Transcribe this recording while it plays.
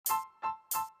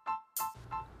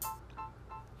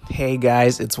Hey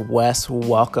guys, it's Wes.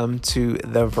 Welcome to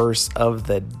the verse of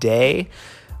the day.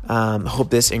 Hope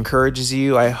this encourages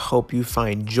you. I hope you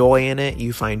find joy in it.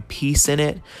 You find peace in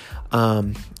it.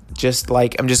 I'm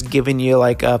just giving you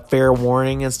like a fair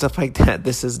warning and stuff like that.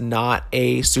 This is not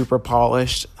a super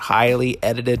polished, highly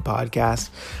edited podcast.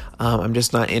 I'm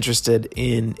just not interested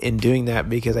in doing that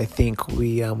because I think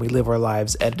we live our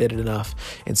lives edited enough.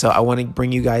 And so I want to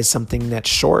bring you guys something that's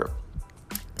short,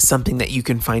 something that you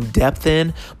can find depth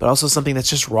in, but also something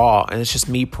that's just raw, and it's just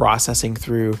me processing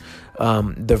through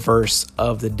the verse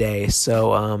of the day.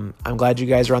 So I'm glad you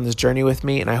guys are on this journey with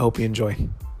me, and I hope you enjoy.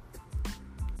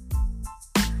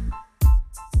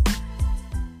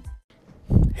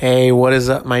 Hey, what is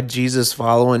up, my Jesus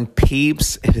following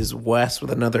peeps? It is Wes with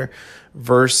another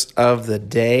verse of the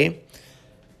day.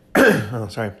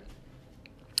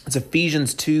 It's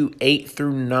Ephesians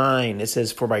 2:8-9. It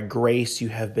says, "For by grace you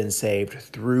have been saved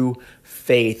through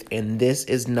faith, and this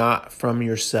is not from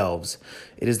yourselves.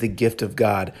 It is the gift of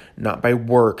God, not by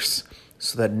works,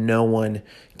 so that no one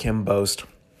can boast."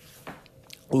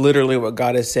 Literally what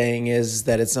God is saying is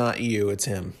that it's not you, it's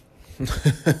Him.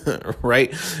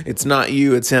 Right? It's not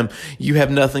you, it's Him. You have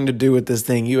nothing to do with this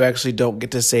thing. You actually don't get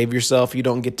to save yourself. You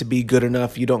don't get to be good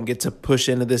enough. You don't get to push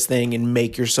into this thing and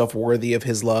make yourself worthy of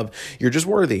His love. You're just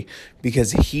worthy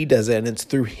because He does it, and it's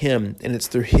through Him, and it's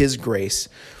through His grace.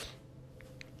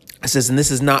 It says, and this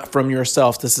is not from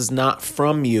yourself. This is not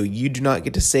from you. You do not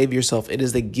get to save yourself. It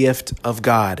is the gift of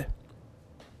God.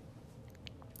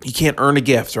 You can't earn a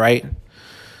gift, right?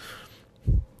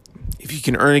 If you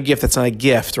can earn a gift, that's not a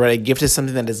gift, right? A gift is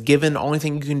something that is given. The only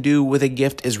thing you can do with a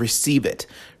gift is receive it,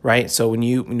 right? So when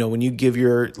you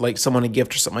give someone a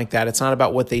gift or something like that, it's not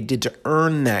about what they did to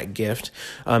earn that gift,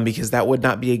 because that would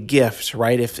not be a gift,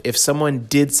 right? If someone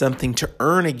did something to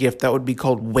earn a gift, that would be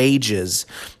called wages,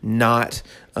 not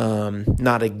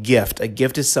a gift. A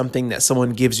gift is something that someone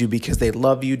gives you because they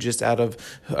love you just out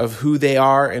of who they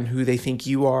are and who they think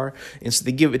you are. And so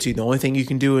they give it to you. The only thing you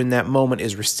can do in that moment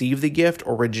is receive the gift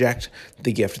or reject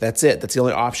the gift. That's it. That's the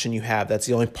only option you have. That's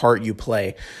the only part you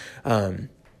play. And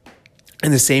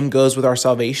the same goes with our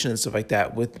salvation and stuff like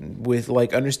that, with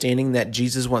like understanding that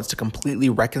Jesus wants to completely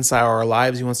reconcile our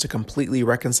lives. He wants to completely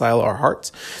reconcile our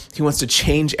hearts. He wants to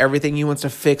change everything. He wants to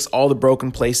fix all the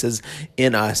broken places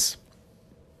in us.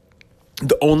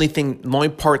 The only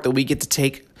part that we get to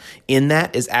take in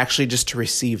that is actually just to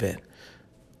receive it.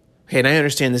 Okay, and I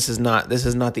understand this is not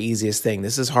the easiest thing.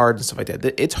 This is hard and stuff like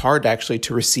that. It's hard actually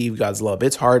to receive God's love.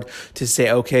 It's hard to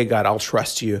say, okay, God, I'll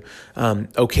trust you.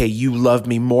 Okay, you love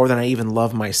me more than I even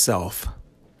love myself.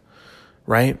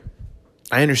 Right?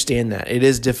 I understand that. It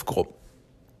is difficult.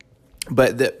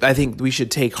 But I think we should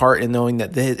take heart in knowing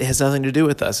that it has nothing to do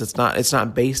with us. It's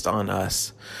not based on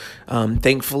us.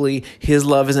 Thankfully, His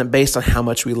love isn't based on how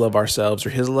much we love ourselves, or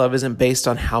His love isn't based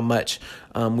on how much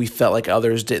we felt like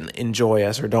others didn't enjoy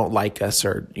us or don't like us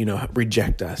or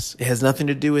reject us. It has nothing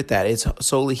to do with that. It's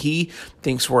solely He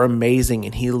thinks we're amazing,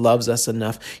 and He loves us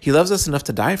enough. He loves us enough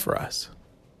to die for us.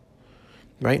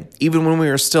 Right? Even when we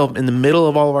are still in the middle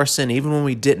of all of our sin, even when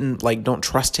we don't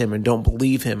trust Him and don't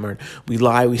believe Him, or we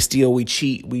lie, we steal, we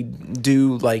cheat, we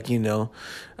do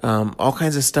all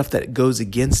kinds of stuff that goes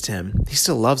against Him, He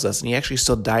still loves us, and He actually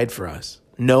still died for us,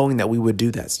 knowing that we would do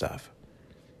that stuff.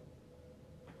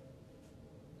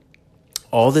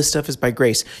 All this stuff is by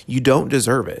grace. You don't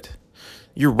deserve it.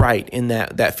 You're right in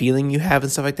that feeling you have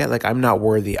and stuff like that. Like, I'm not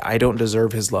worthy. I don't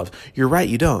deserve His love. You're right.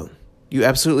 You don't. You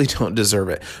absolutely don't deserve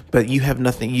it, but you have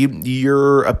nothing.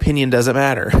 Your opinion doesn't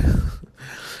matter.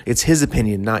 It's His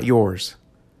opinion, not yours.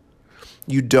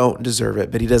 You don't deserve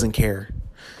it, but He doesn't care.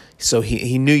 So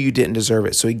he knew you didn't deserve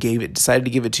it, so He decided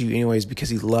to give it to you anyways because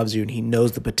He loves you, and He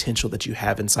knows the potential that you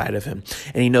have inside of Him,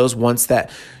 and He knows once that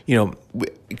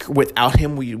without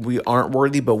Him we aren't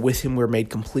worthy, but with Him we're made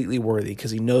completely worthy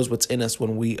because He knows what's in us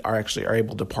when we are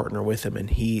able to partner with Him,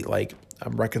 and He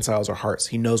reconciles our hearts.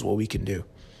 He knows what we can do.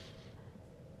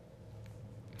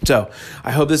 So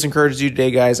I hope this encourages you today,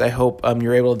 guys. I hope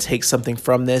you're able to take something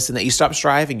from this, and that you stop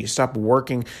striving. You stop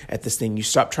working at this thing. You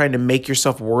stop trying to make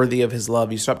yourself worthy of His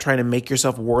love. You stop trying to make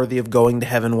yourself worthy of going to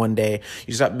heaven one day.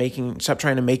 You stop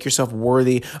trying to make yourself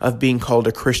worthy of being called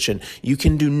a Christian. You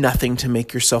can do nothing to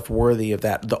make yourself worthy of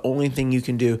that. The only thing you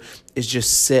can do is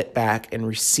just sit back and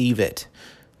receive it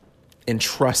and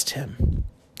trust Him.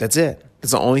 That's it.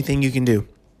 That's the only thing you can do.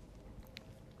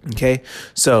 Okay?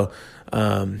 So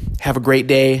have a great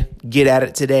day. Get at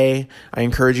it today. I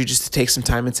encourage you just to take some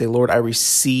time and say, Lord, I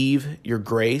receive your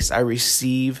grace. I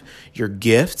receive your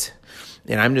gift.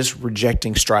 And I'm just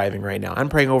rejecting striving right now. I'm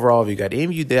praying over all of you guys.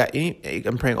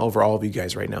 I'm praying over all of you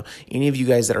guys right now. Any of you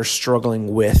guys that are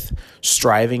struggling with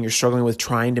striving, you're struggling with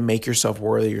trying to make yourself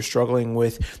worthy, you're struggling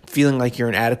with feeling like you're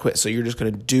inadequate, so you're just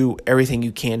going to do everything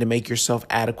you can to make yourself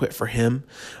adequate for him.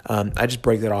 I just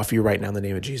break that off you right now in the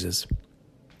name of Jesus.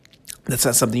 That's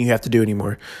not something you have to do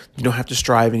anymore. You don't have to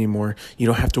strive anymore. You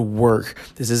don't have to work.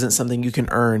 This isn't something you can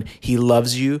earn. He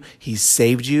loves you. He's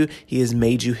saved you. He has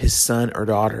made you his son or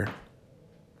daughter.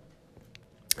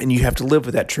 And you have to live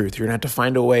with that truth. You're going to have to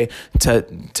find a way to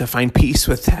find peace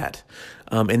with that.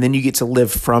 And then you get to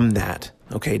live from that,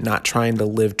 okay? Not trying to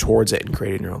live towards it and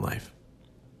create it in your own life.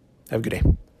 Have a good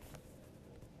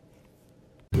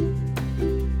day.